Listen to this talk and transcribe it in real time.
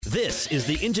This is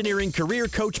the Engineering Career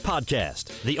Coach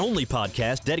Podcast, the only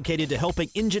podcast dedicated to helping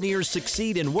engineers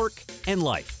succeed in work and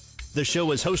life. The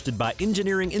show is hosted by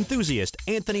engineering enthusiast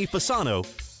Anthony Fasano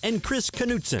and Chris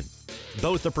Knutson.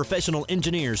 Both are professional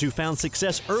engineers who found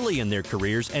success early in their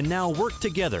careers and now work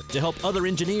together to help other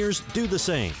engineers do the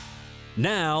same.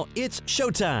 Now it's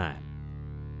showtime.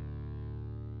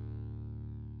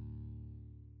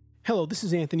 Hello, this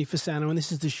is Anthony Fasano, and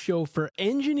this is the show for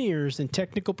engineers and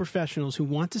technical professionals who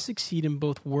want to succeed in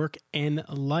both work and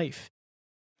life.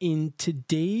 In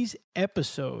today's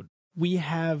episode, we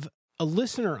have a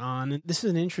listener on, and this is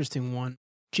an interesting one.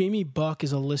 Jamie Buck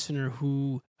is a listener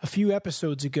who, a few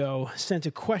episodes ago, sent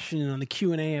a question on the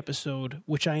Q&A episode,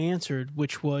 which I answered,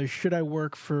 which was, should I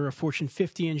work for a Fortune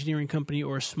 50 engineering company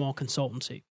or a small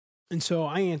consultancy? And so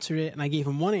I answered it, and I gave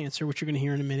him one answer, which you're going to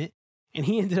hear in a minute, and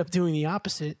he ended up doing the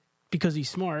opposite, because he's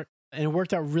smart, and it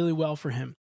worked out really well for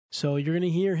him. So you're going to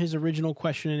hear his original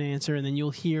question and answer, and then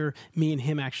you'll hear me and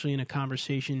him actually in a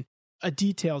conversation, a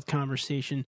detailed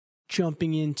conversation,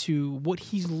 jumping into what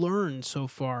he's learned so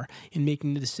far in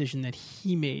making the decision that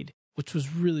he made, which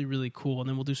was really, really cool. And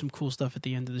then we'll do some cool stuff at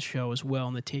the end of the show as well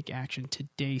in the Take Action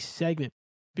Today segment.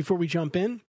 Before we jump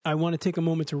in, I want to take a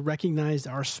moment to recognize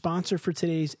our sponsor for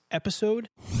today's episode.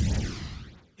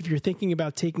 If you're thinking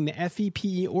about taking the FE,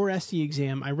 PE, or SE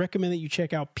exam, I recommend that you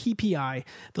check out PPI,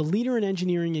 the leader in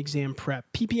engineering exam prep.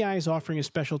 PPI is offering a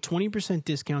special 20%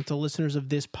 discount to listeners of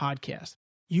this podcast.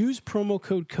 Use promo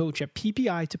code COACH at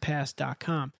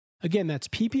ppitopass.com. Again, that's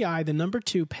PPI, the number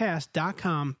 2,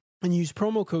 pass.com, and use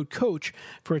promo code COACH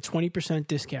for a 20%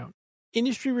 discount.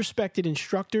 Industry-respected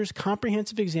instructors,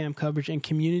 comprehensive exam coverage, and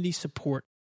community support.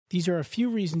 These are a few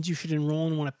reasons you should enroll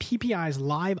in one of PPI's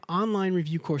live online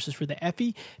review courses for the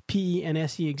FE, PE, and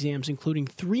SE exams, including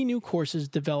 3 new courses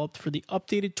developed for the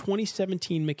updated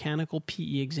 2017 mechanical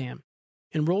PE exam.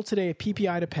 Enroll today at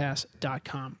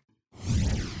ppitopass.com.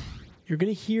 You're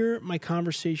going to hear my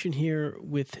conversation here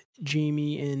with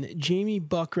Jamie, and Jamie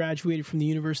Buck graduated from the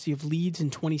University of Leeds in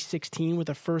 2016 with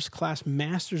a first-class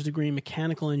master's degree in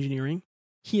mechanical engineering.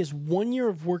 He has 1 year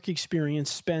of work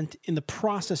experience spent in the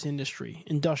process industry,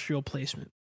 industrial placement,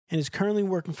 and is currently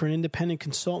working for an independent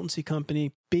consultancy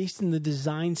company based in the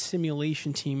design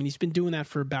simulation team, and he's been doing that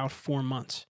for about 4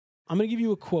 months. I'm going to give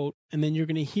you a quote, and then you're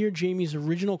going to hear Jamie's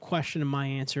original question and my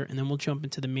answer, and then we'll jump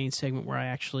into the main segment where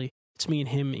it's me and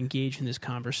him engage in this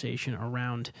conversation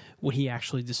around what he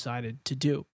actually decided to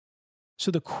do.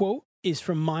 So the quote is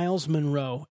from Miles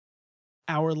Monroe.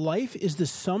 Our life is the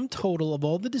sum total of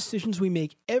all the decisions we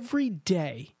make every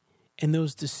day, and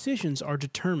those decisions are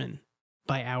determined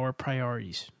by our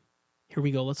priorities. Here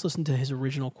we go. Let's listen to his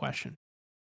original question.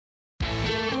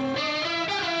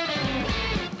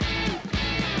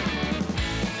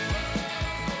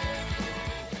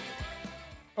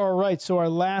 All right, so our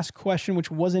last question, which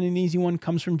wasn't an easy one,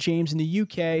 comes from James in the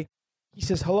UK. He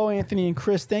says, hello, Anthony and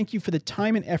Chris. Thank you for the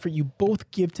time and effort you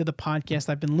both give to the podcast.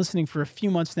 I've been listening for a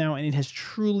few months now, and it has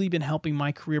truly been helping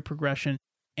my career progression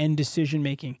and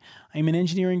decision-making. I am an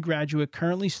engineering graduate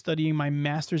currently studying my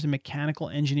master's in mechanical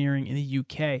engineering in the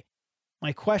UK.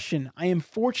 My question, I am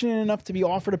fortunate enough to be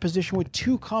offered a position with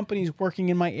 2 companies working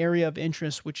in my area of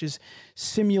interest, which is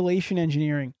simulation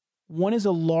engineering. One is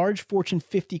a large Fortune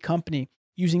 50 company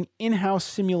using in-house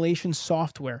simulation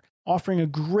software, offering a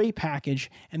great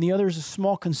package, and the other is a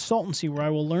small consultancy where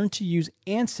I will learn to use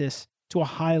ANSYS to a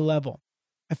high level.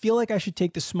 I feel like I should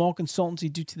take the small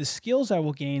consultancy due to the skills I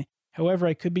will gain. However,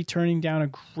 I could be turning down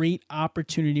a great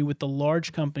opportunity with the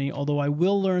large company, although I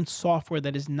will learn software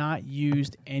that is not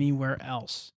used anywhere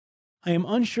else. I am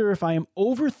unsure if I am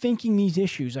overthinking these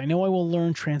issues. I know I will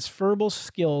learn transferable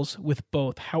skills with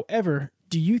both. However,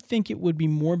 do you think it would be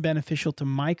more beneficial to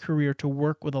my career to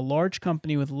work with a large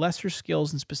company with lesser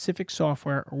skills in specific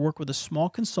software or work with a small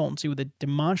consultancy with a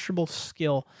demonstrable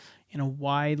skill in a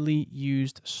widely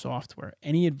used software?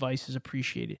 Any advice is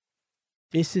appreciated.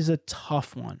 This is a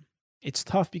tough one. It's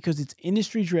tough because it's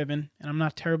industry driven, and I'm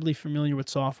not terribly familiar with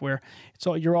software.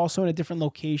 You're also in a different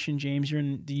location, James. You're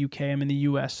in the UK, I'm in the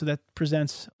US, so that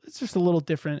it's just a little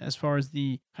different as far as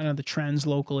the kind of the trends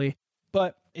locally.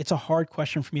 But it's a hard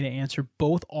question for me to answer.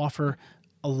 Both offer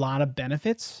a lot of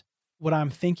benefits. What I'm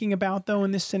thinking about, though,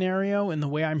 in this scenario and the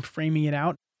way I'm framing it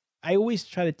out, I always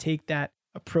try to take that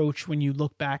approach when you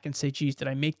look back and say, geez, did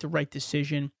I make the right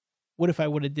decision? What if I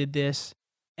would have did this?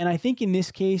 And I think in this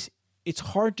case, it's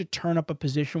hard to turn up a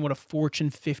position with a Fortune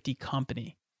 50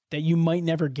 company that you might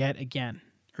never get again,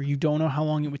 or you don't know how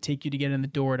long it would take you to get in the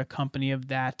door at a company of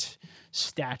that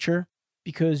stature.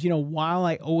 Because, while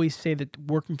I always say that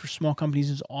working for small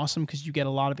companies is awesome because you get a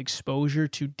lot of exposure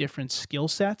to different skill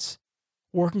sets,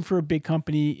 working for a big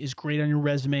company is great on your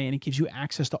resume, and it gives you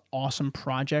access to awesome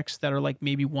projects that are like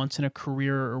maybe once in a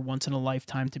career or once in a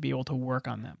lifetime to be able to work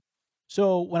on them.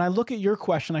 So when I look at your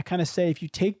question, I kind of say if you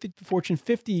take the Fortune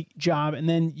 50 job and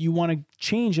then you want to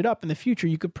change it up in the future,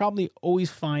 you could probably always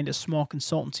find a small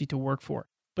consultancy to work for.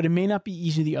 But it may not be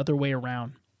easy the other way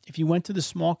around. If you went to the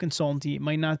small consultancy, it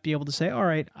might not be able to say, all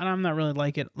right, I'm not really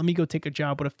like it. Let me go take a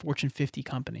job with a Fortune 50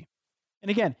 company. And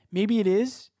again, maybe it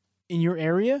is in your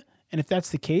area. And if that's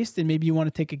the case, then maybe you want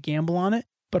to take a gamble on it.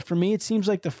 But for me, it seems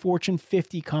like the Fortune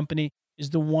 50 company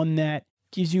is the one that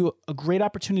gives you a great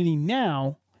opportunity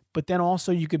now, but then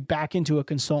also you could back into a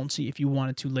consultancy if you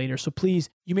wanted to later. So please,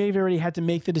 you may have already had to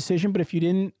make the decision, but if you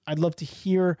didn't, I'd love to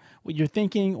hear what you're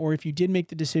thinking. Or if you did make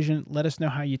the decision, let us know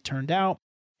how you turned out.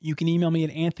 You can email me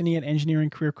at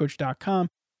anthony@engineeringcareercoach.com.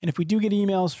 And if we do get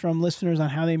emails from listeners on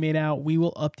how they made out, we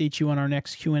will update you on our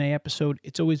next Q&A episode.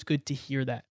 It's always good to hear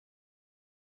that.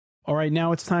 All right,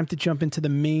 now it's time to jump into the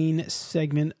main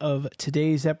segment of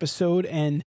today's episode.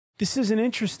 And this is an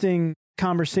interesting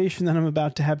conversation that I'm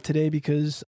about to have today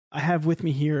because I have with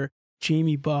me here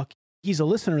Jamie Buck. He's a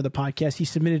listener of the podcast. He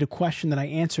submitted a question that I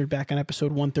answered back on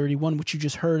episode 131, which you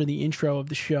just heard in the intro of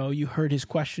the show. You heard his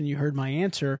question, you heard my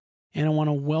answer. And I want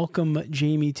to welcome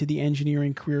Jamie to the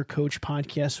Engineering Career Coach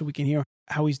podcast so we can hear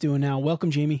how he's doing now. Welcome,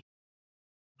 Jamie.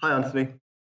 Hi, Anthony.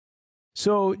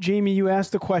 So, Jamie, you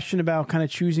asked the question about kind of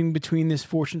choosing between this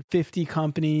Fortune 50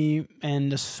 company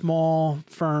and a small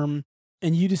firm,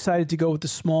 and you decided to go with the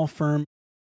small firm.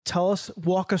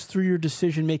 Walk us through your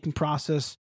decision-making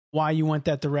process, why you went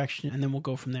that direction, and then we'll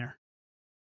go from there.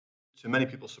 To many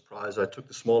people's surprise, I took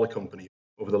the smaller company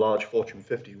over the large Fortune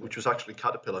 50, which was actually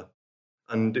Caterpillar.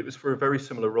 And it was for a very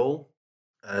similar role.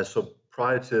 So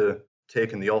prior to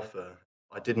taking the offer,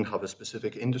 I didn't have a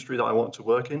specific industry that I wanted to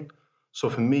work in. So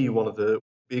for me, one of the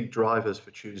big drivers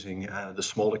for choosing the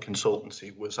smaller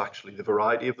consultancy was actually the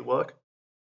variety of the work.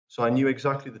 So I knew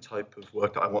exactly the type of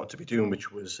work that I wanted to be doing, which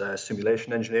was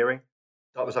simulation engineering.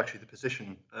 That was actually the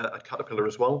position at Caterpillar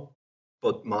as well.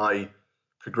 But my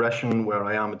progression where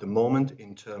I am at the moment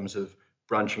in terms of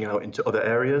branching out into other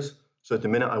areas. So at the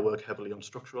minute, I work heavily on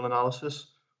structural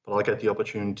analysis, but I'll get the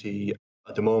opportunity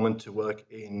at the moment to work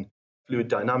in fluid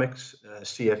dynamics,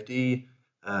 CFD,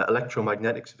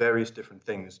 electromagnetics, various different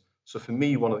things. So for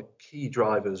me, one of the key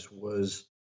drivers was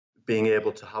being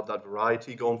able to have that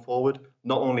variety going forward,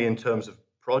 not only in terms of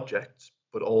projects,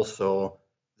 but also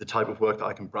the type of work that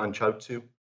I can branch out to.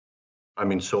 I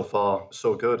mean, so far,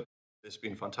 so good. It's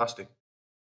been fantastic.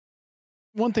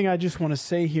 One thing I just want to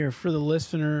say here for the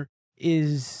listener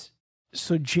is,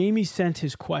 so Jamie sent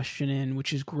his question in,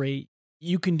 which is great.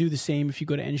 You can do the same if you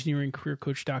go to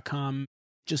engineeringcareercoach.com.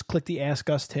 Just click the Ask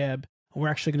Us tab. We're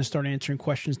actually going to start answering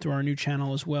questions through our new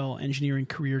channel as well, Engineering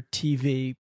Career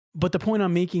TV. But the point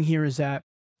I'm making here is that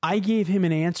I gave him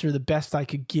an answer the best I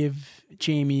could give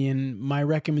Jamie, and my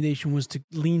recommendation was to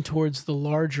lean towards the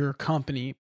larger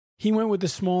company. He went with the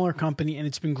smaller company, and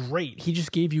it's been great. He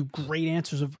just gave you great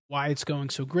answers of why it's going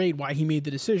so great, why he made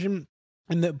the decision.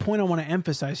 And the point I want to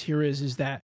emphasize here is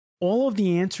that all of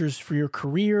the answers for your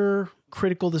career,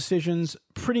 critical decisions,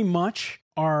 pretty much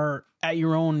are at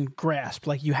your own grasp.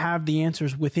 Like, you have the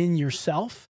answers within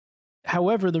yourself.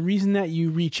 However, the reason that you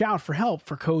reach out for help,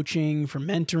 for coaching, for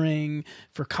mentoring,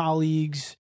 for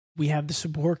colleagues, we have the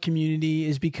support community,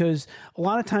 is because a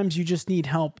lot of times you just need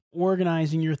help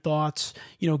organizing your thoughts,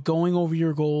 going over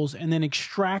your goals, and then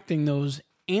extracting those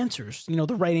answers,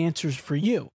 the right answers for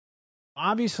you.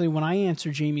 Obviously, when I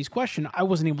answered Jamie's question, I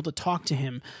wasn't able to talk to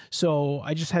him. So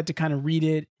I just had to kind of read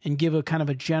it and give a kind of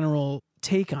a general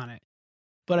take on it.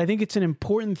 But I think it's an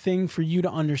important thing for you to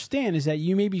understand is that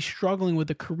you may be struggling with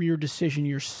a career decision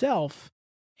yourself,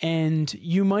 and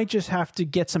you might just have to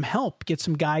get some help, get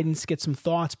some guidance, get some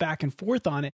thoughts back and forth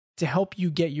on it to help you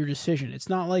get your decision. It's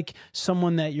not like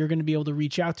someone that you're going to be able to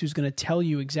reach out to is going to tell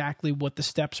you exactly what the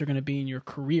steps are going to be in your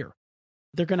career.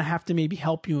 They're going to have to maybe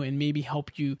help you and maybe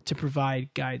help you to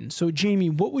provide guidance. So, Jamie,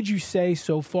 what would you say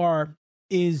so far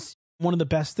is one of the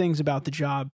best things about the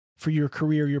job for your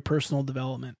career, your personal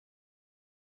development?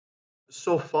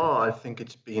 So far, I think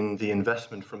it's been the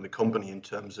investment from the company in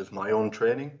terms of my own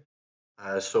training.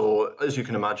 So as you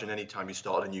can imagine, anytime you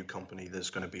start a new company, there's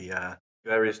going to be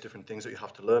various different things that you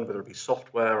have to learn, whether it be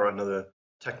software or another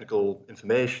technical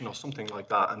information or something like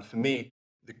that. And for me,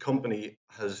 the company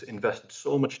has invested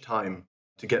so much time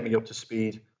to get me up to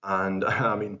speed. And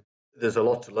I mean, there's a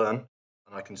lot to learn,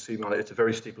 and I can see it's a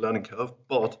very steep learning curve.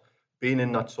 But being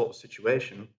in that sort of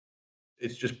situation,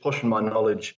 it's just pushing my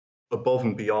knowledge above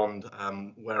and beyond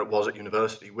where it was at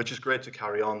university, which is great to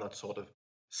carry on that sort of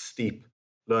steep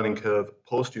learning curve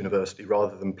post-university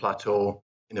rather than plateau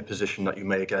in a position that you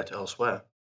may get elsewhere.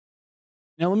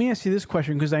 Now, let me ask you this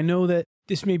question, because I know that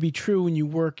this may be true when you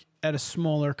work at a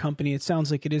smaller company. It sounds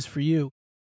like it is for you.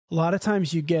 A lot of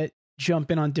times you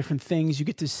jump in on different things. You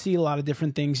get to see a lot of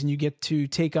different things, and you get to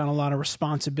take on a lot of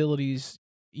responsibilities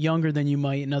younger than you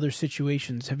might in other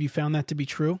situations. Have you found that to be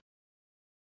true?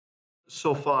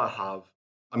 So far, I have.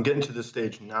 I'm getting to the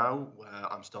stage now where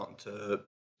I'm starting to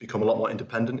become a lot more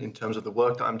independent in terms of the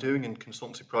work that I'm doing and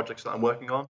consultancy projects that I'm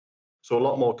working on. So a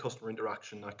lot more customer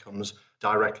interaction that comes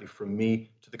directly from me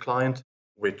to the client,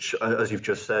 which, as you've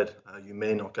just said, you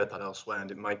may not get that elsewhere, and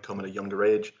it might come at a younger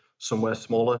age, somewhere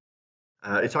smaller.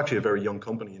 It's actually a very young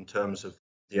company in terms of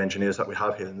the engineers that we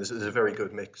have here, and this is a very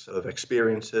good mix of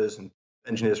experiences and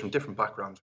engineers from different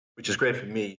backgrounds, which is great for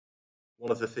me.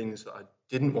 One of the things that I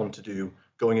didn't want to do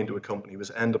going into a company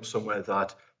was end up somewhere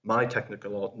that my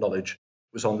technical knowledge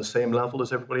was on the same level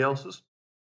as everybody else's.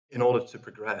 In order to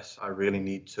progress, I really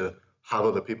need to have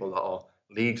other people that are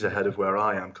leagues ahead of where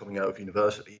I am coming out of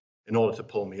university in order to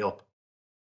pull me up.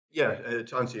 Yeah,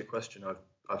 to answer your question,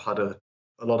 I've had a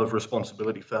lot of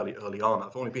responsibility fairly early on.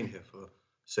 I've only been here for,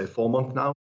 say, 4 months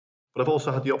now, but I've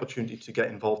also had the opportunity to get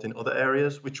involved in other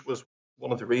areas, which was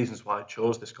one of the reasons why I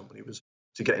chose this company, was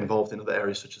to get involved in other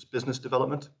areas such as business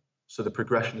development. So the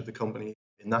progression of the company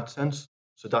in that sense.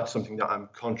 So that's something that I'm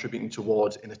contributing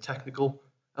towards in a technical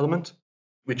element,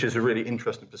 which is a really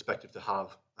interesting perspective to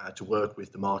have, to work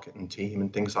with the marketing team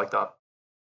and things like that.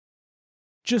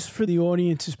 Just for the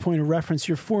audience's point of reference,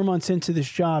 you're 4 months into this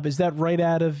job. Is that right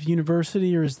out of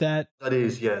university, or is that? That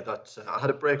is, yeah. I had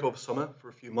a break over summer for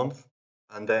a few months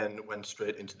and then went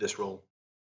straight into this role.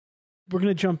 We're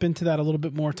going to jump into that a little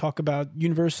bit more, talk about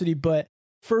university. But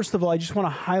first of all, I just want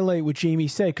to highlight what Jamie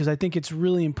said, because I think it's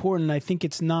really important. I think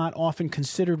it's not often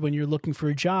considered when you're looking for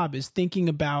a job, is thinking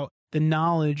about the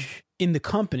knowledge in the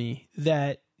company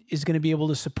that is going to be able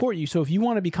to support you. So if you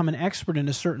want to become an expert in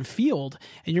a certain field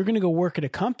and you're going to go work at a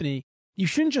company, you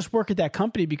shouldn't just work at that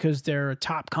company because they're a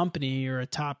top company or a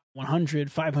top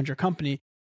 100, 500 company.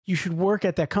 You should work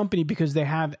at that company because they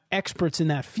have experts in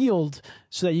that field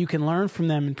so that you can learn from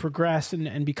them and progress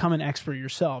and become an expert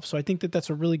yourself. So I think that that's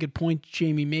a really good point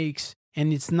Jamie makes.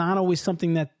 And it's not always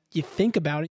something that you think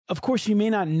about. Of course, you may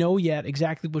not know yet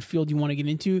exactly what field you want to get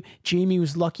into. Jamie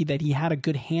was lucky that he had a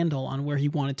good handle on where he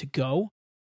wanted to go.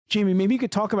 Jamie, maybe you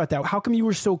could talk about that. How come you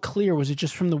were so clear? Was it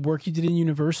just from the work you did in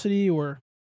university, or?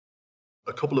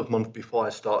 A couple of months before I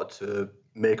started to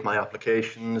make my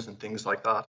applications and things like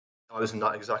that, I was in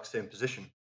that exact same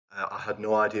position. I had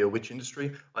no idea which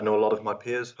industry. I know a lot of my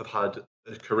peers have had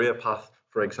a career path,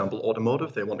 for example,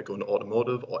 automotive. They want to go into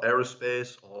automotive or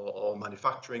aerospace or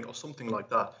manufacturing or something like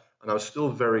that. And I was still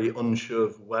very unsure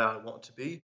of where I wanted to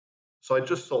be. So I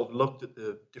just sort of looked at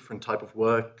the different type of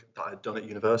work that I'd done at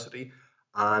university.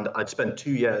 And I'd spent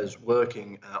 2 years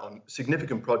working on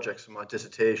significant projects for my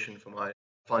dissertation, for my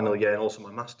final year, and also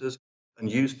my master's, and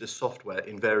used this software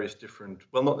in various different,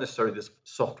 well, not necessarily this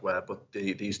software, but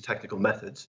these technical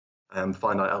methods,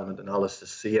 finite element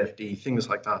analysis, CFD, things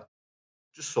like that.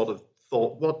 Just sort of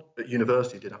thought, what at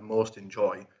university did I most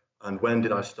enjoy? And when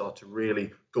did I start to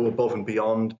really go above and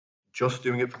beyond just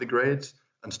doing it for the grades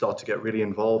and start to get really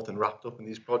involved and wrapped up in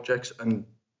these projects? And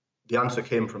the answer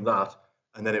came from that.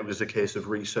 And then it was a case of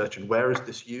researching where is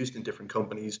this used in different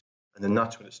companies. And then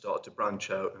that's when it started to branch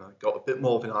out. And I got a bit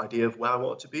more of an idea of where I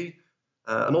wanted to be.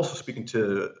 And also speaking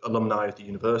to alumni at the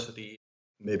university,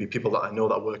 maybe people that I know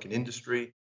that work in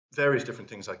industry, various different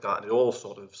things like that. And it all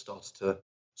sort of starts to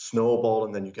snowball,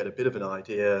 and then you get a bit of an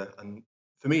idea. And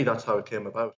for me, that's how it came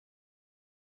about.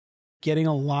 Getting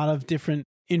a lot of different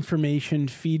information,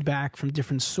 feedback from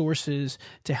different sources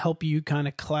to help you kind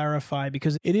of clarify,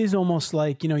 because it is almost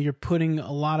like, you're putting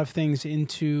a lot of things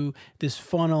into this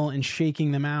funnel and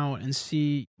shaking them out and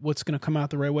see what's going to come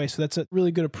out the right way. So that's a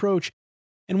really good approach.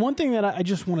 And one thing that I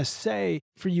just want to say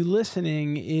for you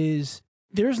listening is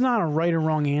there's not a right or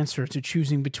wrong answer to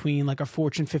choosing between like a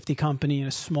Fortune 50 company and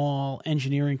a small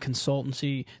engineering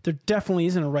consultancy. There definitely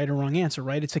isn't a right or wrong answer,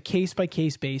 right? It's a case by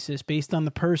case basis based on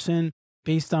the person,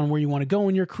 based on where you want to go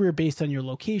in your career, based on your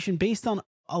location, based on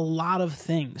a lot of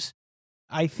things.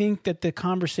 I think that the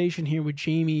conversation here with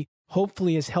Jamie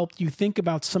hopefully has helped you think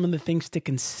about some of the things to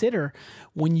consider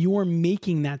when you're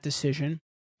making that decision.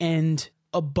 And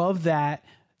above that,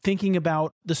 thinking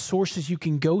about the sources you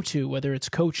can go to, whether it's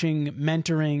coaching,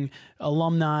 mentoring,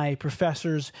 alumni,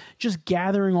 professors, just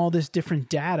gathering all this different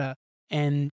data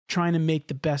and trying to make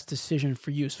the best decision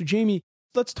for you. So Jamie,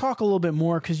 let's talk a little bit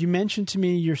more, because you mentioned to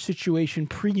me your situation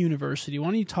pre-university. Why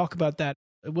don't you talk about that?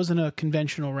 It wasn't a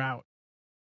conventional route.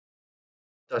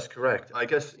 That's correct. I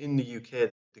guess in the UK,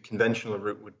 the conventional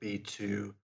route would be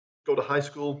to go to high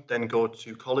school, then go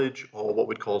to college or what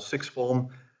we'd call sixth form.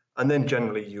 And then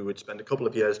generally you would spend a couple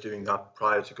of years doing that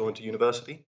prior to going to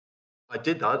university. I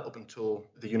did that up until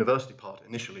the university part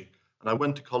initially. And I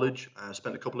went to college,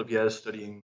 spent a couple of years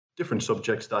studying different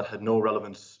subjects that had no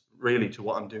relevance really to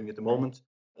what I'm doing at the moment,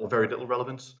 or very little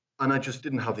relevance. And I just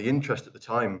didn't have the interest at the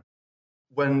time.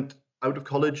 Went out of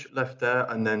college, left there,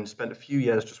 and then spent a few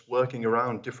years just working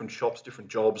around different shops, different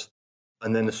jobs.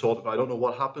 And then I don't know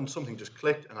what happened, something just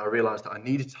clicked, and I realized that I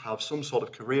needed to have some sort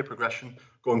of career progression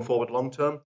going forward long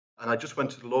term. And I just went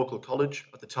to the local college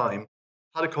at the time,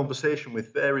 had a conversation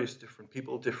with various different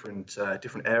people, different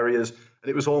areas, and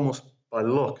it was almost by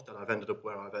luck that I've ended up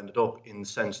where I've ended up, in the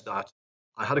sense that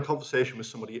I had a conversation with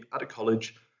somebody at a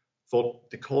college, thought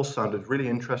the course sounded really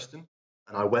interesting,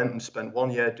 and I went and spent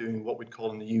 1 year doing what we'd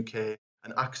call in the UK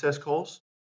an access course.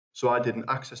 So I did an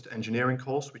access to engineering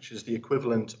course, which is the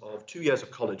equivalent of 2 years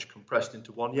of college compressed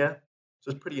into 1 year.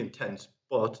 So it's pretty intense,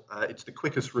 but it's the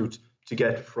quickest route to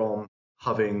get from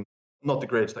having not the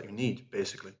grades that you need,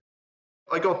 basically.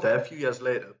 I got there a few years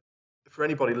later. For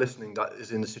anybody listening that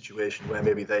is in a situation where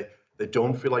maybe they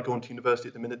don't feel like going to university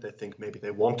at the minute, they think maybe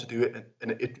they want to do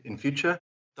it in future,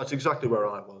 that's exactly where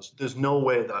I was. There's no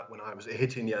way that when I was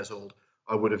 18 years old,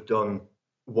 I would have done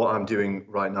what I'm doing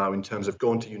right now in terms of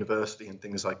going to university and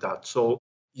things like that. So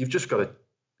you've just got to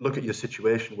look at your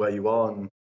situation where you are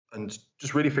and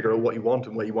just really figure out what you want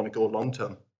and where you want to go long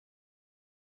term.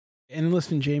 And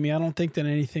listen, Jamie, I don't think that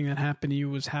anything that happened to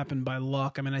you happened by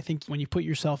luck. I mean, I think when you put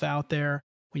yourself out there,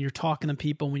 when you're talking to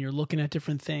people, when you're looking at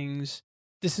different things,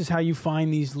 this is how you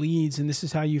find these leads, and this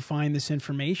is how you find this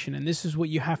information. And this is what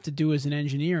you have to do as an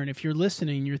engineer. And if you're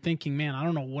listening, you're thinking, man, I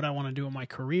don't know what I want to do in my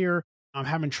career. I'm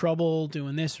having trouble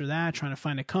doing this or that, trying to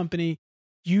find a company.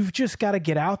 You've just got to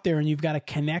get out there and you've got to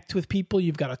connect with people.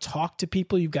 You've got to talk to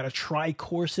people. You've got to try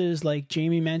courses like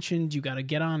Jamie mentioned. You got to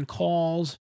get on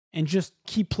calls and just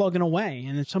keep plugging away,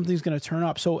 and then something's going to turn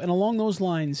up. So, and along those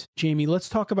lines, Jamie, let's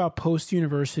talk about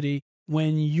post-university.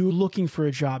 When you're looking for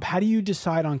a job, how do you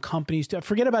decide on companies?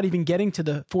 Forget about even getting to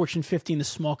the Fortune 50 and the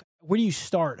small. Where do you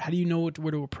start? How do you know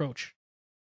where to approach?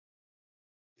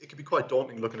 It can be quite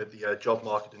daunting looking at the job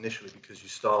market initially, because you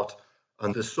start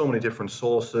and there's so many different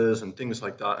sources and things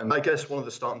like that. And I guess one of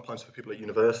the starting points for people at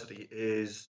university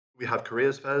is we have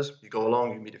careers fairs. You go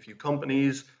along, you meet a few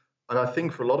companies. And I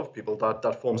think for a lot of people,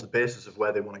 that forms the basis of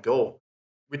where they want to go,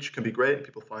 which can be great.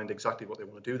 People find exactly what they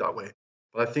want to do that way.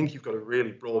 But I think you've got to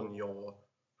really broaden your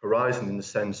horizon in the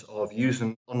sense of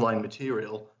using online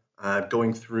material,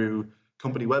 going through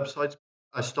company websites.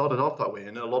 I started off that way,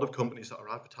 and a lot of companies that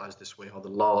are advertised this way are the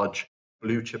large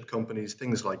blue chip companies,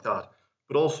 things like that.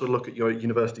 But also look at your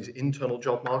university's internal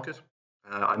job market.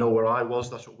 I know where I was,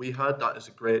 that's what we had. That is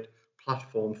a great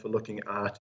platform for looking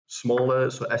at smaller,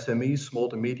 so SMEs, small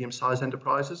to medium-sized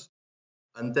enterprises.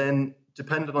 And then,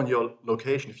 depending on your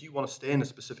location, if you want to stay in a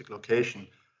specific location,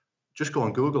 just go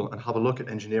on Google and have a look at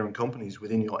engineering companies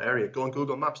within your area. Go on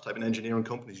Google Maps, type in engineering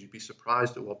companies. You'd be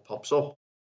surprised at what pops up.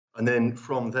 And then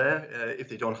from there, if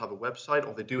they don't have a website,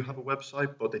 or they do have a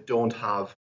website, but they don't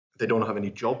have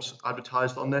any jobs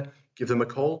advertised on there, give them a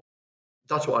call.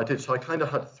 That's what I did. So I kind of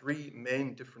had three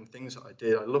main different things that I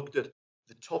did. I looked at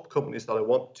the top companies that I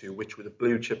wanted to, which were the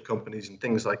blue chip companies and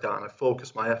things like that, and I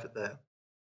focused my effort there.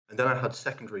 And then I had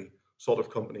secondary sort of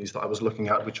companies that I was looking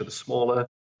at, which are the smaller,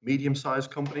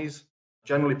 medium-sized companies.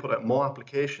 Generally put out more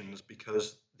applications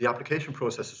because the application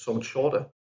process is so much shorter.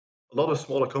 A lot of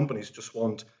smaller companies just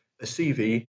want a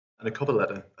CV and a cover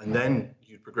letter, and then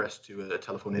you progress to a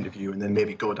telephone interview and then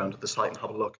maybe go down to the site and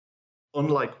have a look.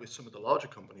 Unlike with some of the larger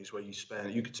companies where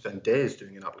you could spend days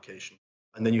doing an application,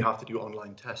 and then you have to do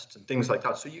online tests and things like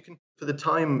that. So you can, for the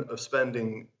time of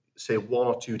spending, say, 1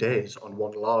 or 2 days on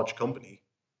one large company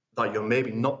that you're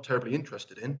maybe not terribly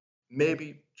interested in,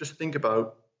 maybe just think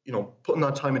about, putting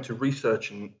that time into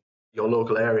researching your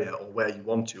local area or where you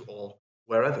want to or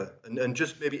wherever, and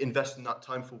just maybe invest in that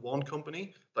time for one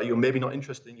company that you're maybe not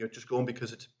interested in. You're just going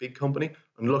because it's a big company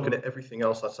and looking at everything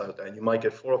else that's out there, and you might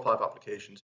get 4 or 5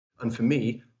 applications. And for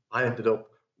me, I ended up,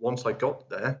 once I got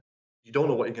there, you don't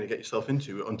know what you're going to get yourself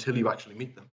into until you actually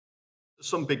meet them.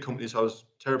 Some big companies, I was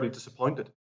terribly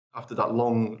disappointed after that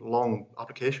long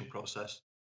application process.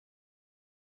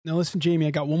 Now, listen, Jamie,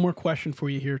 I got one more question for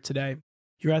you here today.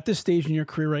 You're at this stage in your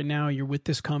career right now. You're with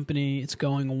this company. It's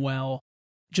going well.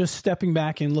 Just stepping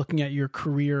back and looking at your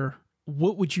career,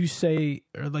 what would you say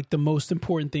are like the most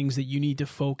important things that you need to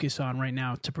focus on right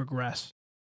now to progress?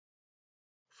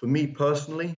 For me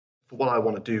personally, for what I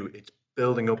want to do, it's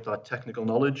building up that technical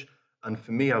knowledge. And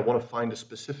for me, I want to find a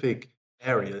specific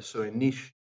area, so a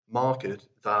niche market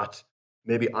that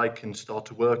maybe I can start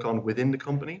to work on within the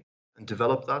company. and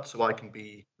develop that so I can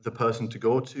be the person to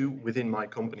go to within my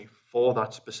company for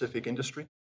that specific industry.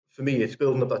 For me, it's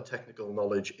building up that technical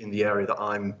knowledge in the area that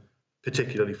I'm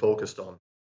particularly focused on.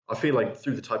 I feel like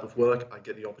through the type of work, I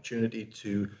get the opportunity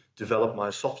to develop my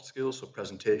soft skills, so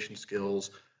presentation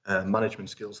skills, management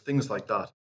skills, things like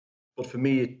that. But for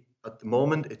me, at the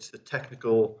moment, it's the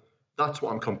technical, that's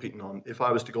what I'm competing on. If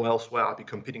I was to go elsewhere, I'd be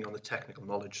competing on the technical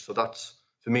knowledge. So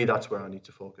for me, that's where I need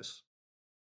to focus.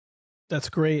 That's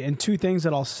great. And two things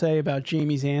that I'll say about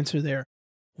Jamie's answer there.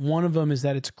 One of them is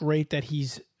that it's great that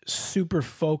he's super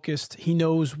focused. He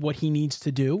knows what he needs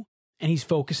to do and he's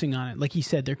focusing on it. Like he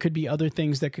said, there could be other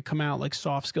things that could come out like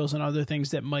soft skills and other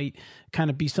things that might kind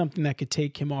of be something that could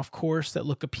take him off course that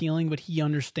look appealing, but he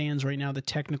understands right now the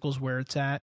technicals where it's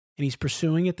at and he's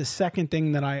pursuing it. The second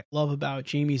thing that I love about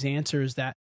Jamie's answer is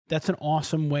that that's an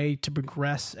awesome way to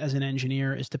progress as an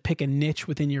engineer, is to pick a niche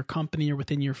within your company or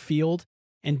within your field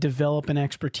and develop an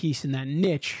expertise in that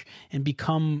niche and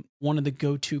become one of the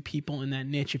go-to people in that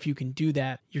niche. If you can do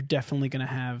that, you're definitely going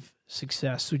to have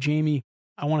success. So Jamie,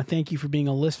 I want to thank you for being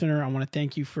a listener. I want to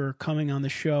thank you for coming on the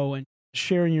show and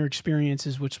sharing your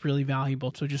experiences, which is really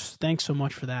valuable. So just thanks so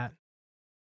much for that.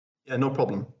 Yeah, no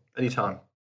problem. Anytime.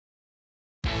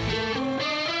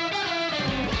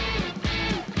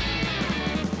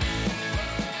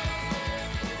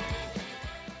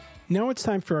 Now it's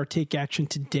time for our Take Action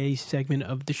Today segment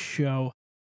of the show.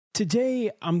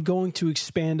 Today, I'm going to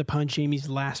expand upon Jamie's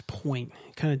last point,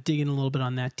 kind of digging a little bit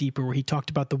on that deeper, where he talked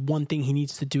about the one thing he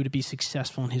needs to do to be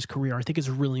successful in his career. I think it's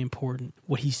really important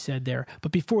what he said there.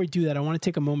 But before we do that, I want to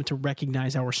take a moment to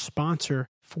recognize our sponsor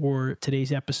for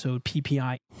today's episode,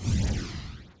 PPI.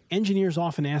 Engineers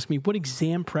often ask me what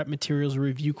exam prep materials or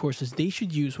review courses they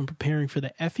should use when preparing for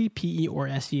the FE, PE, or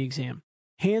SE exam.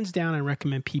 Hands down, I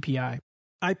recommend PPI.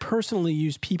 I personally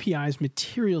use PPI's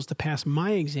materials to pass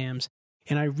my exams,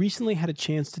 and I recently had a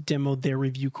chance to demo their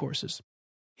review courses.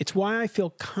 It's why I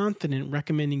feel confident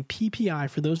recommending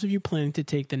PPI for those of you planning to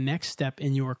take the next step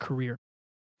in your career.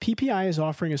 PPI is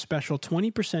offering a special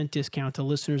 20% discount to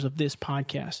listeners of this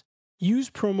podcast.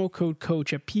 Use promo code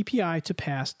COACH at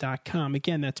ppitopass.com.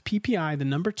 Again, that's PPI, the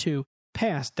number 2,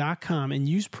 pass.com, and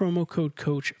use promo code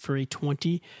COACH for a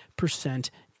 20%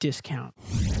 discount.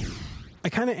 I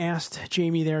kind of asked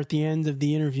Jamie there at the end of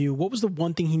the interview, what was the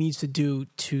one thing he needs to do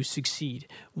to succeed?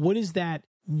 What is that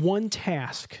one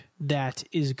task that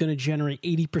is going to generate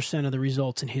 80% of the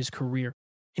results in his career?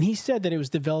 And he said that it was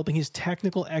developing his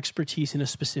technical expertise in a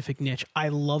specific niche. I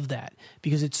love that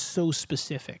because it's so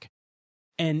specific.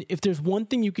 And if there's one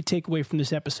thing you could take away from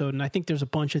this episode, and I think there's a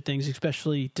bunch of things,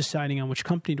 especially deciding on which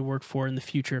company to work for in the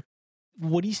future,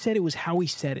 what he said, it was how he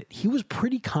said it. He was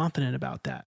pretty confident about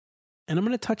that. And I'm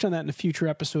going to touch on that in a future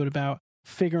episode about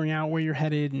figuring out where you're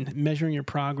headed and measuring your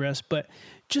progress. But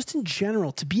just in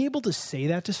general, to be able to say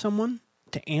that to someone,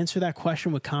 to answer that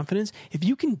question with confidence, if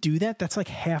you can do that, that's like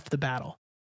half the battle.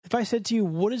 If I said to you,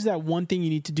 what is that one thing you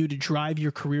need to do to drive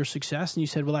your career success? And you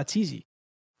said, well, that's easy.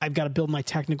 I've got to build my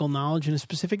technical knowledge in a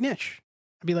specific niche.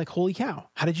 I'd be like, holy cow,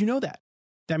 how did you know that?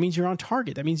 That means you're on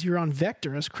target. That means you're on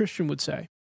vector, as Christian would say.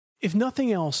 If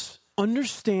nothing else,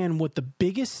 understand what the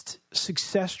biggest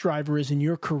success driver is in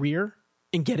your career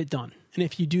and get it done. And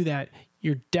if you do that,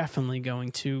 you're definitely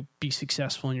going to be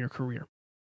successful in your career.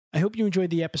 I hope you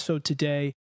enjoyed the episode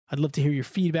today. I'd love to hear your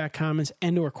feedback, comments,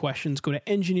 and or questions. Go to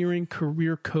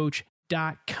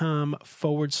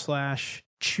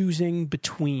engineeringcareercoach.com/choosing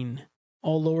between.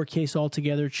 All lowercase all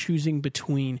together, choosing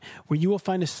between, where you will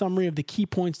find a summary of the key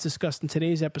points discussed in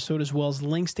today's episode, as well as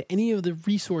links to any of the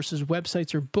resources,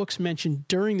 websites, or books mentioned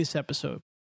during this episode.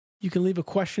 You can leave a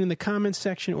question in the comments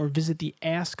section or visit the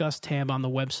Ask Us tab on the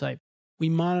website. We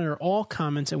monitor all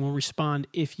comments and will respond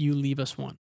if you leave us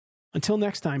one. Until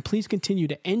next time, please continue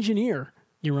to engineer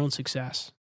your own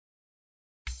success.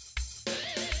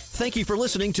 Thank you for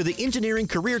listening to the Engineering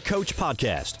Career Coach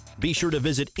podcast. Be sure to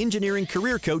visit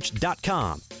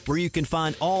engineeringcareercoach.com, where you can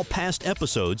find all past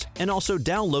episodes and also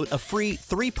download a free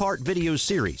 3-part video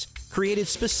series created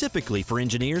specifically for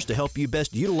engineers to help you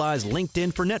best utilize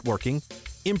LinkedIn for networking,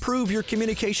 improve your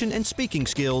communication and speaking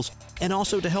skills, and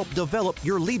also to help develop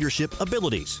your leadership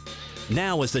abilities.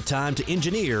 Now is the time to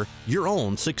engineer your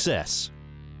own success.